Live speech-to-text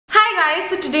guys,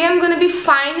 so today I'm going to be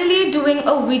finally doing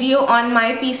a video on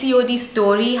my PCOD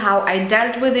story, how I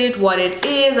dealt with it, what it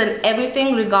is and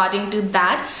everything regarding to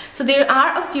that. So there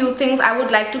are a few things I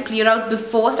would like to clear out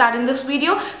before starting this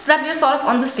video so that we're sort of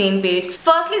on the same page.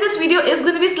 Firstly, this video is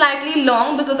going to be slightly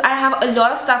long because I have a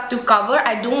lot of stuff to cover.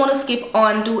 I don't want to skip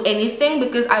on to anything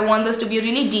because I want this to be a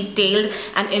really detailed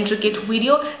and intricate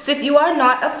video. So if you are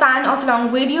not a fan of long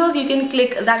videos, you can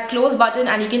click that close button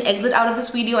and you can exit out of this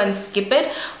video and skip it,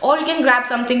 or you can grab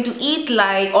something to eat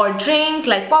or drink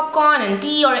like popcorn and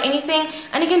tea or anything,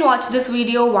 and you can watch this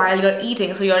video while you're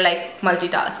eating, so you're like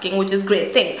multitasking, which is a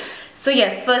great thing. So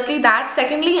yes, firstly that.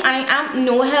 Secondly, I am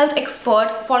no health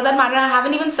expert. For that matter, I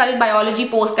haven't even studied biology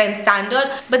post and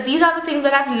standard, but these are the things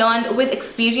that I've learned with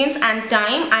experience and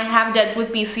time. I have dealt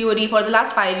with PCOD for the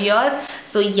last 5 years,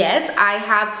 so yes, I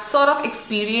have sort of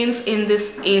experience in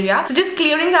this area. So just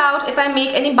clearing out, if I make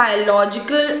any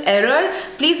biological error,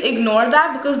 please ignore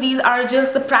that because these are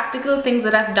just the practical things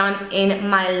that I've done in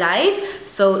my life.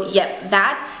 So yeah,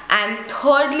 that. And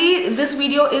thirdly, this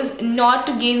video is not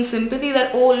to gain sympathy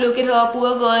that, oh look at her,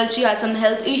 poor girl, she has some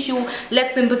health issue,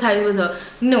 let's sympathize with her.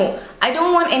 No, I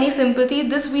don't want any sympathy.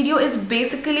 This video is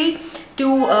basically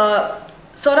to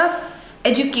sort of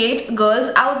educate girls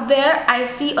out there. I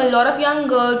see a lot of young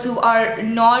girls who are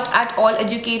not at all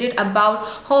educated about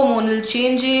hormonal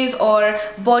changes or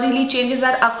bodily changes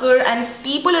that occur, and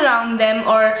people around them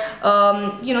or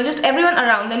just everyone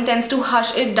around them tends to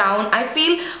hush it down. I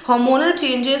feel hormonal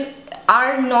changes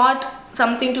are not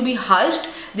something to be hushed.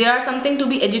 They are something to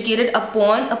be educated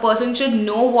upon. A person should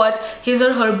know what his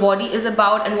or her body is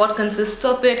about and what consists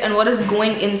of it and what is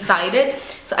going inside it.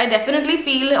 So I definitely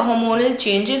feel hormonal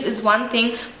changes is one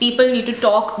thing people need to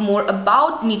talk more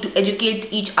about, need to educate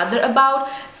each other about.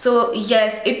 So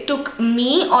yes, it took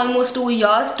me almost 2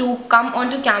 years to come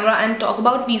onto camera and talk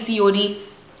about PCOD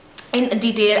in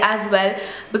detail as well,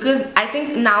 because I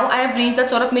think now I have reached that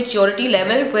sort of maturity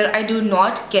level where I do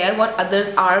not care what others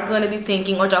are going to be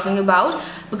thinking or talking about,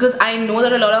 because I know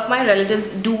that a lot of my relatives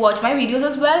do watch my videos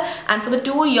as well, and for the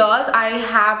 2 years I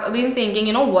have been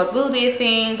thinking, what will they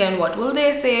think and what will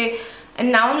they say. And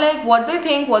now I'm like, what they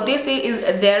think, what they say is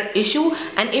their issue.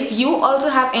 And if you also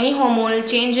have any hormonal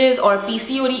changes or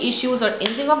PCOD issues or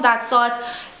anything of that sort,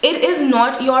 it is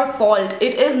not your fault.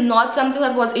 It is not something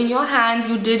that was in your hands,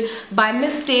 you did by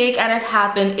mistake and it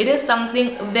happened. It is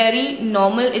something very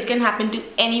normal. It can happen to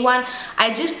anyone.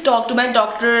 I just talked to my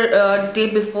doctor day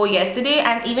before yesterday,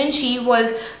 and even she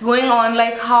was going on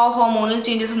like how hormonal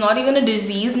changes is not even a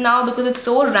disease now because it's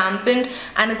so rampant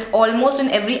and it's almost in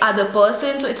every other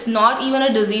person. So it's not even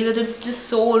a disease, it's just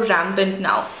so rampant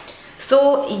now.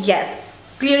 So yes,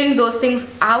 clearing those things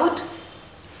out.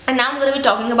 And now I'm going to be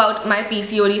talking about my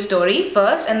PCOD story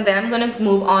first, and then I'm going to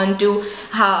move on to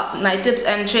how my tips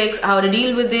and tricks, how to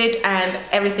deal with it and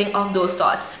everything of those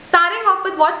sorts. Starting off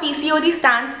with what PCOD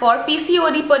stands for.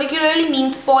 PCOD particularly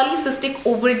means polycystic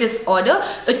ovary disorder.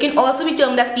 It can also be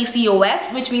termed as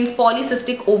PCOS, which means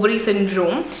polycystic ovary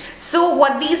syndrome. So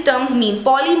what these terms mean: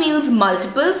 poly means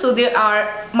multiple, so there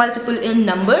are multiple in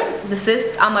number. The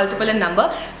cysts are multiple in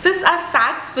number. Cysts are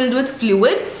sacs filled with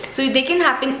fluid, so they can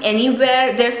happen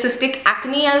anywhere. There's cystic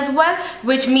acne as well,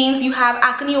 which means you have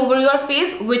acne over your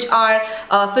face which are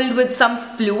filled with some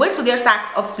fluid, so they are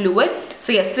sacs of fluid.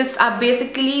 So yes, cysts are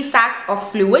basically sacs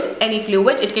of fluid, any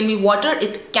fluid. It can be water,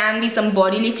 it can be some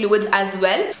bodily fluids as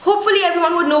well. Hopefully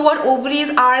everyone would know what ovaries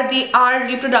are. They are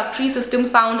reproductory systems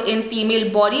found in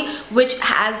female body, which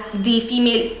has the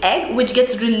female egg which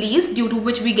gets released, due to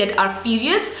which we get our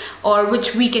periods or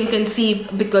which we can conceive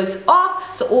because of.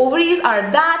 So ovaries are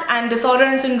that, and disorder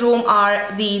and syndrome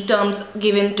are the terms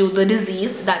given to the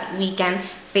disease that we can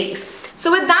face. So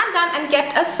with that done and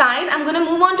kept aside, I'm going to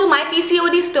move on to my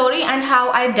PCOD story and how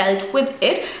I dealt with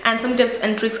it and some tips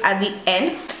and tricks at the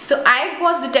end. So I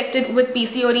was detected with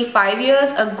PCOD 5 years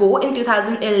ago in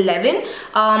 2011,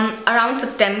 around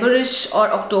September-ish or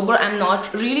October. I'm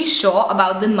not really sure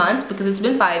about the month because it's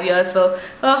been 5 years, so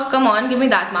come on, give me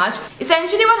that much.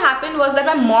 Essentially what happened was that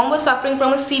my mom was suffering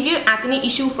from a severe acne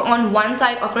issue on one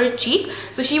side of her cheek.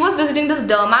 So she was visiting this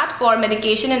dermat for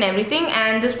medication and everything,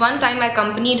 and this one time I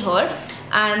accompanied her,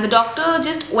 and the doctor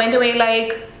just went away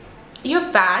like, you're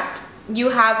fat, you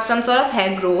have some sort of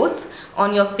hair growth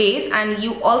on your face, and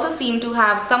you also seem to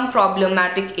have some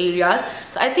problematic areas,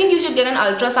 so I think you should get an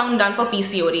ultrasound done for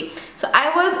PCOD. So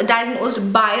I was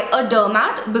diagnosed by a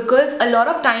dermat because a lot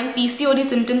of time PCOD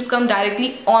symptoms come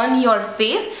directly on your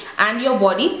face and your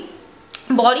body.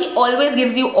 body always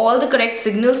gives you all the correct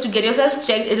signals to get yourself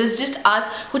checked. It is just us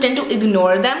who tend to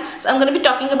ignore them. So I'm going to be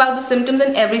talking about the symptoms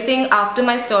and everything after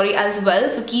my story as well,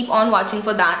 so keep on watching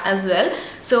for that as well.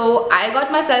 So I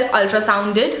got myself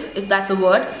ultrasounded, if that's a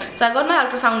word. So I got my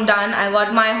ultrasound done, I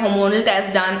got my hormonal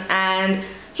test done, and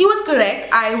he was correct.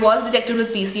 I was detected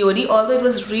with PCOD, although it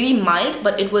was really mild,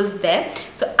 but it was there.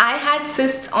 So I had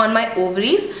cysts on my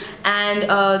ovaries,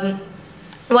 and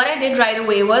what I did right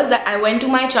away was that I went to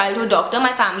my childhood doctor,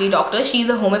 my family doctor. She's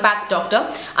a homeopath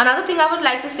doctor. Another thing I would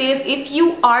like to say is, if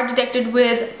you are detected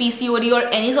with PCOD or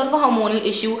any sort of a hormonal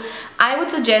issue, I would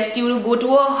suggest you to go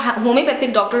to a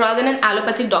homeopathic doctor rather than an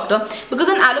allopathic doctor, because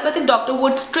an allopathic doctor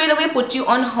would straight away put you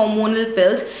on hormonal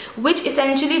pills, which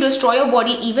essentially destroy your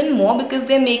body even more, because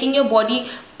they're making your body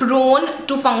prone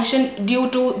to function due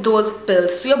to those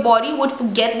pills. So your body would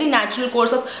forget the natural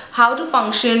course of how to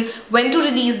function, when to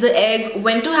release the eggs,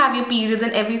 when to have your periods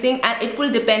and everything, and it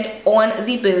will depend on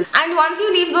the pills. And once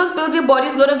you leave those pills, your body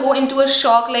is gonna go into a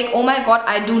shock like, oh my god,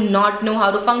 I do not know how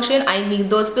to function, I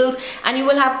need those pills. And you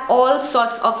will have all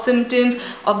sorts of symptoms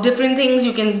of different things.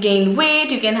 You can gain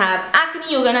weight, you can have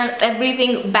acne, you can have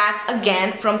everything back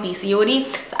again from PCOD.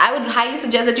 So I would highly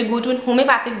suggest that you go to a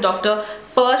homeopathic doctor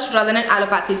first rather than an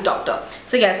allopathic doctor.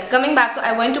 So yes, coming back, so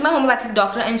I went to my homeopathic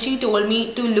doctor and she told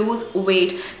me to lose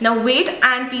weight. Now weight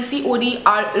and PCOD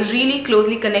are really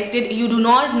closely connected. You do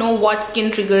not know what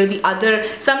can trigger the other.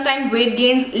 Sometimes weight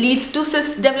gains leads to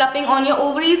cysts developing on your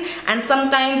ovaries, and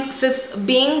sometimes cysts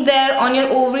being there on your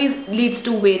ovaries leads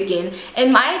to weight gain.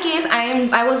 In my case,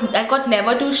 I got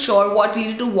never too sure what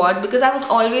leaded to what, because I was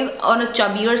always on a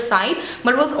chubbier side,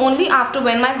 but it was only after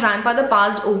when my grandfather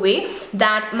passed away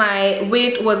that my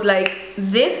weight was like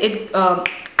this.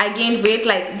 I gained weight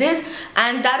like this,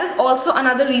 and that is also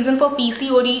another reason for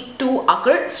PCOD to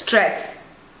occur: stress.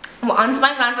 Once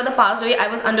my grandfather passed away, I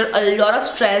was under a lot of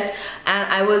stress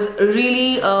and I was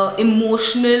really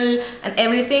emotional and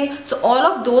everything. So all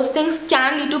of those things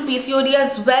can lead to PCOD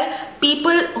as well.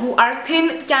 People who are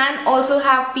thin can also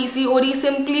have PCOD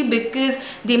simply because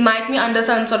they might be under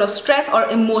some sort of stress or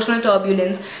emotional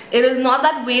turbulence. It is not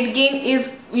that weight gain is,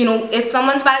 you know, if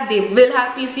someone's fat, they will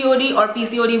have PCOD, or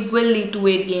PCOD will lead to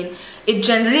weight gain. It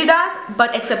generally does,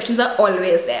 but exceptions are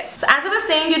always there. So as I was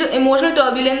saying, due to emotional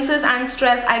turbulences and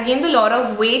stress, I gained a lot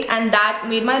of weight, and that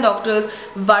made my doctors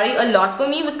worry a lot for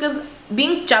me, because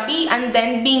being chubby and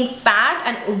then being fat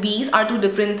and obese are two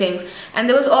different things. And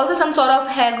there was also some sort of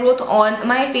hair growth on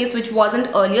my face which wasn't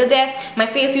earlier there. My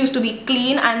face used to be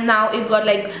clean and now it got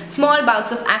like small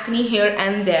bouts of acne here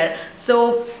and there.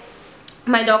 So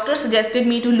my doctor suggested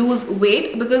me to lose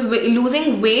weight, because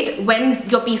losing weight when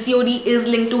your PCOD is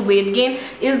linked to weight gain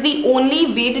is the only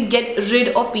way to get rid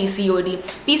of PCOD.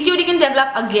 PCOD can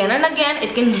develop again and again.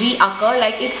 It can reoccur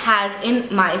like it has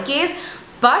in my case,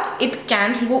 but it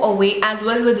can go away as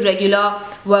well with regular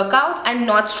workouts and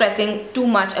not stressing too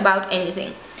much about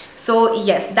anything. So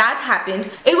yes, that happened.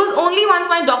 It was only once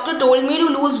my doctor told me to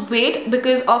lose weight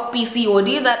because of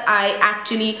PCOD that I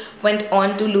actually went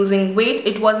on to losing weight.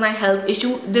 It was my health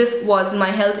issue. This was my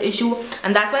health issue,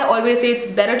 and that's why I always say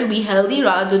it's better to be healthy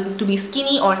rather than to be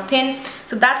skinny or thin.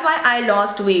 So that's why I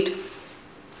lost weight.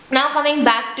 Now coming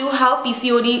back to how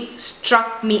PCOD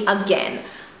struck me again.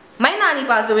 My nanny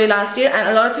passed away last year, and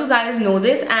a lot of you guys know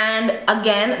this, and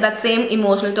again that same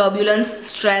emotional turbulence,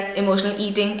 stress, emotional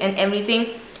eating and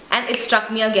everything, and it struck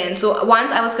me again. So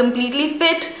once I was completely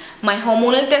fit, my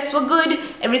hormonal tests were good,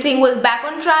 everything was back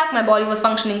on track, my body was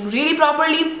functioning really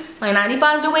properly, my nanny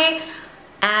passed away,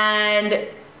 and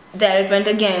there it went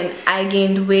again. I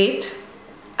gained weight,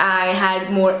 I had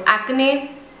more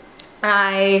acne,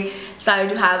 I started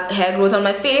to have hair growth on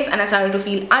my face, and I started to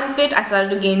feel unfit, I started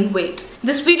to gain weight.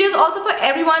 This video is also for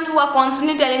everyone who are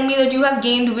constantly telling me that you have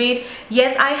gained weight.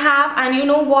 Yes, I have, and you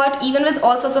know what, even with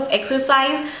all sorts of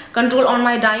exercise, control on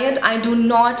my diet, I do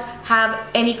not have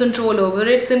any control over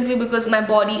it, simply because my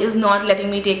body is not letting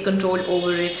me take control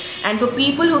over it. And for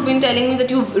people who've been telling me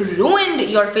that you've ruined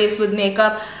your face with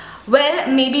makeup, well,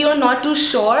 maybe you're not too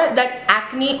sure that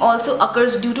acne also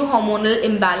occurs due to hormonal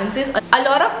imbalances. A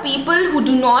lot of people who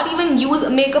do not even use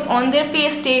makeup on their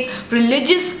face, take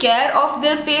religious care of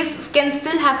their face, can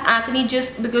still have acne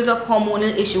just because of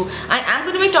hormonal issue. I am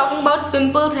going to be talking about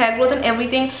pimples, hair growth and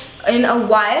everything in a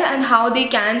while, and how they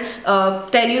can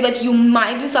tell you that you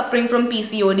might be suffering from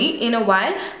PCOD in a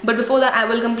while. But before that, I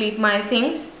will complete my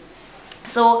thing.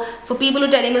 So for people who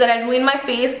are telling me that I ruined my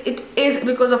face, it is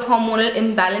because of hormonal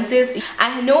imbalances.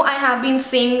 I know I have been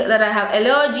saying that I have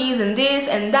allergies and this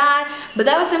and that, but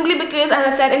that was simply because,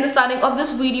 as I said in the starting of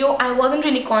this video, I wasn't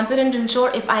really confident and sure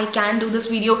if I can do this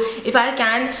video, if I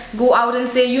can go out and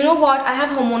say, you know what, I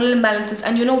have hormonal imbalances,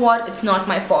 and you know what, it's not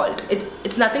my fault.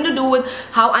 It's nothing to do with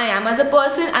how I am as a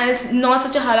person, and it's not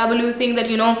such a hullabaloo thing that,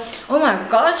 you know, oh my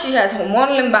god, she has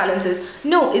hormonal imbalances.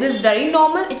 No, it is very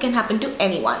normal. It can happen to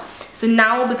anyone. So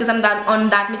now, because I'm on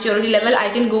that maturity level, I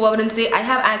can go out and say I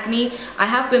have acne, I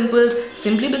have pimples,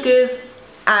 simply because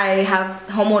I have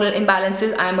hormonal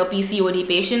imbalances. I'm a PCOD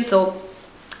patient. So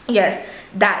yes,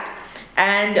 that.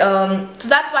 And so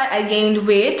that's why I gained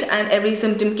weight and every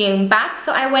symptom came back.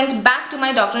 So I went back to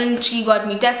my doctor and she got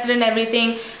me tested and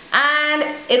everything. And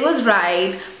it was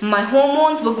right, my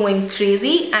hormones were going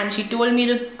crazy, and she told me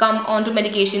to come onto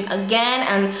medication again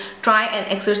and try and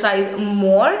exercise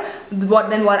more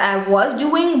than what I was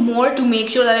doing, more to make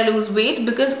sure that I lose weight.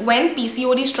 Because when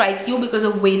PCOD strikes you because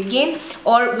of weight gain,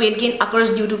 or weight gain occurs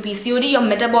due to PCOD, your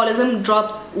metabolism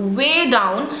drops way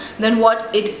down than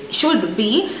what it should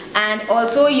be, and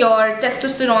also your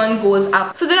testosterone goes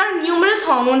up. So there are numerous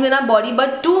hormones in our body,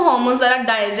 but two hormones that are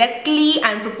directly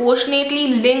and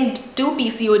proportionately linked to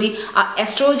PCOD are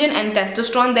estrogen and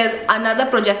testosterone. There's another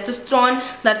progesterone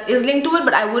that is linked to it,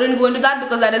 but I wouldn't go into that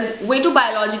because that is way too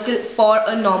biological for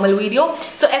a normal video.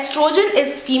 So estrogen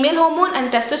is female hormone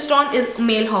and testosterone is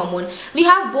male hormone. We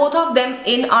have both of them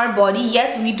in our body.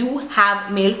 Yes, we do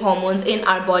have male hormones in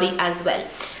our body as well.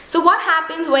 So what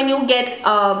happens when you get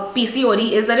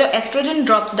PCOD is that your estrogen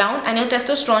drops down and your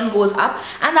testosterone goes up,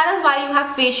 and that is why you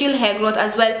have facial hair growth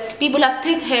as well. People have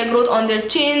thick hair growth on their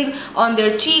chins, on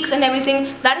their cheeks and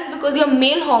everything. That is because your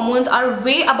male hormones are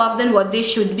way above than what they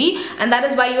should be, and that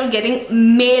is why you're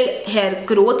getting male hair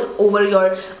growth over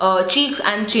your cheeks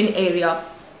and chin area.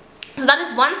 So that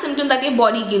is one symptom that your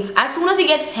body gives. As soon as you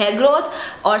get hair growth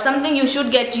or something, you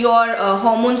should get your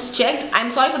hormones checked.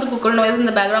 I'm sorry for the cooker noise in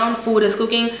the background. Food is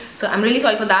cooking, so I'm really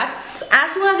sorry for that.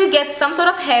 As soon as you get some sort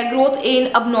of hair growth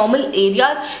in abnormal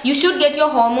areas, you should get your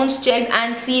hormones checked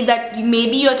and see that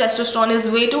maybe your testosterone is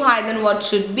way too high than what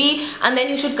should be, and then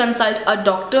you should consult a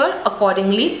doctor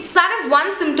accordingly. That is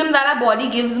one symptom that our body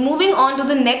gives. Moving on to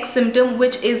the next symptom,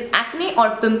 which is acne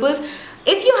or pimples.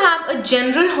 If you have a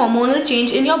general hormonal change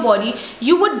in your body,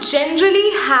 you would generally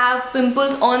have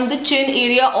pimples on the chin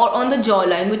area or on the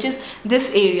jawline, which is this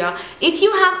area. If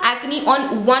you have acne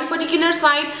on one particular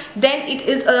side, then it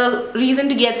is a reason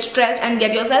to get stressed and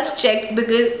get yourself checked,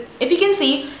 because if you can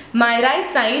see, my right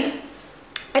side,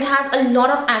 it has a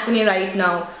lot of acne right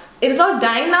now. It is all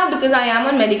dying now because I am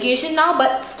on medication now,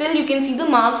 but still you can see the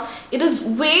marks. It is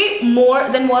way more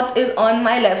than what is on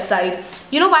my left side.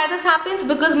 You know why this happens?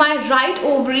 Because my right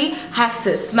ovary has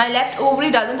cysts. My left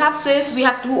ovary doesn't have cysts. We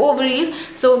have two ovaries.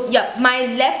 So yeah, my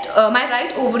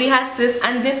right ovary has cysts,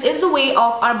 and this is the way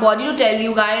of our body to tell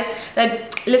you guys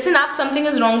that listen up, something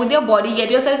is wrong with your body,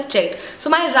 get yourself checked. So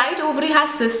my right ovary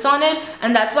has cysts on it,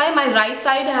 and that's why my right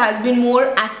side has been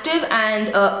more active and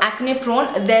acne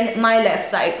prone than my left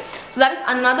side. So that is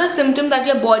another symptom that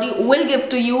your body will give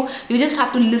to you. You just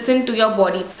have to listen to your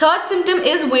body. Third symptom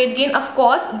is weight gain, of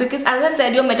course, because as I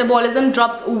said, your metabolism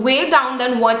drops way down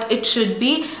than what it should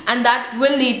be, and that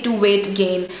will lead to weight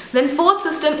gain. Then fourth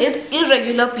symptom is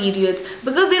irregular periods.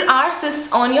 Because there are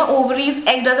cysts on your ovaries,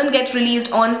 egg doesn't get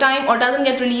released on time or doesn't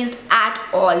get released at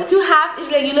all. If you have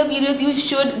irregular periods, you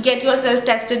should get yourself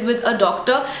tested with a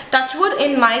doctor. Touch wood,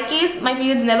 in my case, my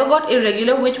periods never got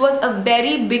irregular, which was a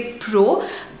very big pro.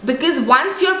 Because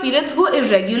once your periods go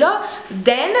irregular,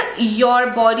 then your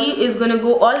body is gonna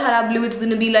go all hullabaloo. It's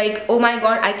gonna be like, oh my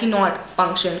god, I cannot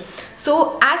function.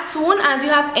 So as soon as you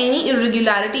have any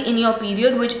irregularity in your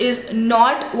period, which is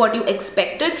not what you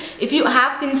expected, if you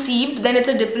have conceived, then it's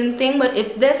a different thing. But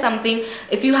if there's something,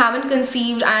 if you haven't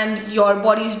conceived and your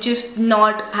body is just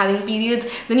not having periods,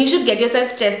 then you should get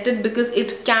yourself tested, because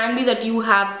it can be that you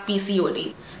have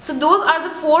PCOD. So those are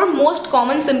the 4 most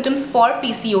common symptoms for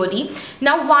PCOD.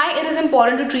 Now, why it is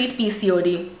important to treat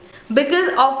PCOD? Because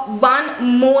of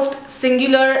one most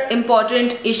singular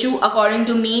important issue according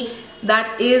to me,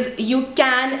 that is, you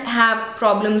can have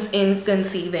problems in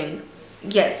conceiving.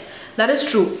 Yes, that is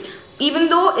true. Even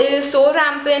though it is so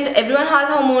rampant, everyone has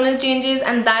hormonal changes,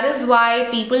 and that is why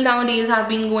people nowadays have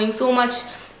been going so much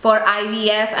for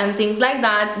IVF and things like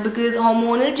that, because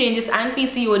hormonal changes and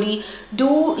PCOD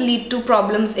do lead to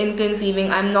problems in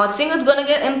conceiving. I'm not saying it's gonna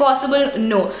get impossible,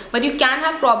 no, but you can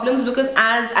have problems, because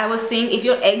as I was saying, if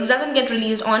your eggs doesn't get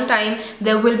released on time,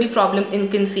 there will be problem in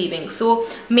conceiving. So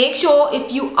make sure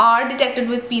if you are detected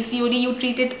with PCOD, you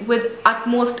treat it with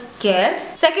utmost care.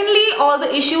 Secondly, all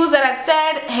the issues that I've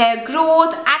said, hair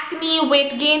growth, acne,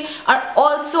 weight gain, are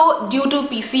also due to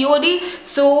PCOD.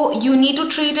 So you need to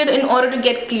treat it in order to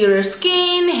get clearer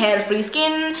skin, hair-free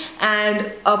skin,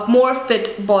 and a more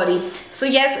fit body. So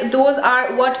yes, those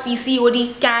are what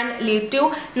PCOD can lead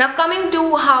to. Now coming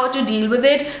to how to deal with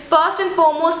it. First and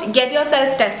foremost, get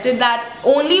yourself tested. That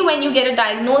only when you get it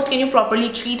diagnosed can you properly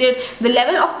treat it. The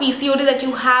level of PCOD that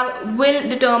you have will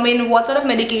determine what sort of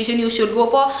medication you should go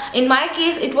for. In my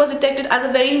case, it was detected as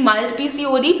a very mild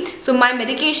PCOD, so my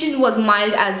medication was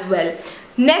mild as well.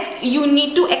 Next, you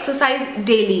need to exercise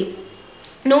daily.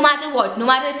 No matter what, no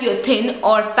matter if you're thin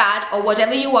or fat or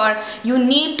whatever you are, you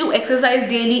need to exercise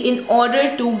daily in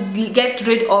order to get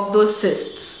rid of those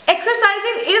cysts.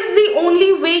 Exercising is the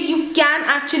only way you can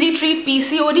actually treat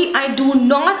PCOD. I do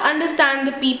not understand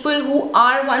the people who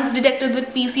are once detected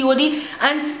with PCOD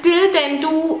and still tend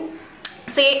to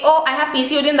say, oh, I have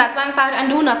PCOD and that's why I'm fat, and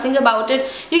do nothing about it.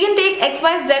 You can take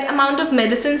XYZ amount of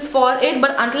medicines for it,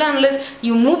 but until and unless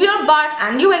you move your butt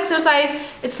and you exercise,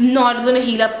 it's not gonna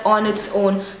heal up on its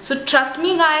own. So trust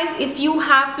me guys, if you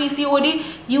have PCOD,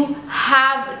 you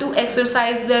have to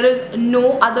exercise. There is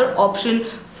no other option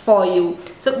for you.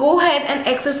 So go ahead and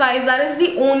exercise. That is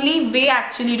the only way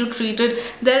actually to treat it.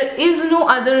 There is no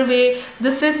other way.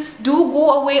 The cysts do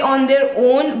go away on their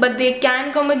own, but they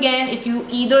can come again if you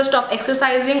either stop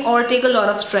exercising or take a lot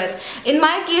of stress. In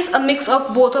my case, a mix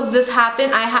of both of this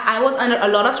happened. I was under a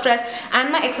lot of stress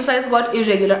and my exercise got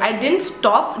irregular. I didn't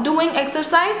stop doing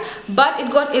exercise, but it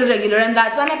got irregular, and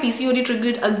that's why my PCOD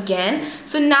triggered again.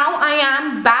 So now I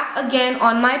am back again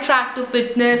on my track to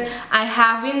fitness. I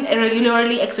have been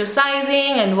regularly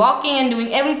exercising and walking and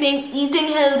doing everything, eating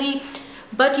healthy,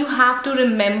 but you have to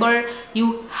remember,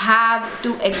 you have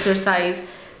to exercise.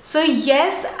 So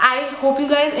yes, I hope you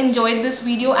guys enjoyed this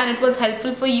video and it was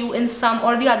helpful for you in some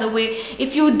or the other way.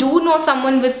 If you do know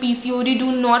someone with PCOD,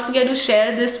 do not forget to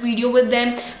share this video with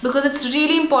them, because it's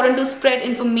really important to spread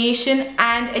information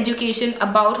and education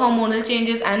about hormonal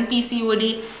changes and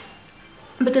PCOD.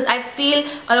 Because I feel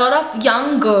a lot of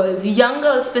young girls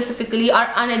specifically,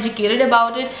 are uneducated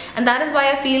about it, and that is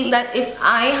why I feel that if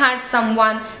I had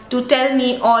someone to tell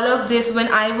me all of this when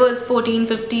I was 14,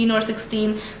 15 or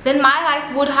 16, then my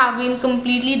life would have been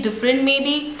completely different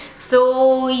maybe.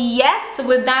 So yes,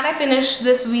 with that I finished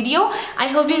this video. I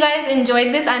hope you guys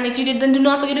enjoyed this, and if you did, then do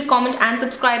not forget to comment and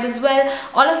subscribe as well.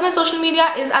 All of my social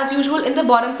media is as usual in the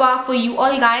bottom bar for you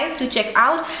all guys to check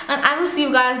out, and I will see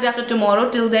you guys after tomorrow.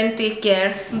 Till then, take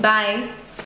care. Bye.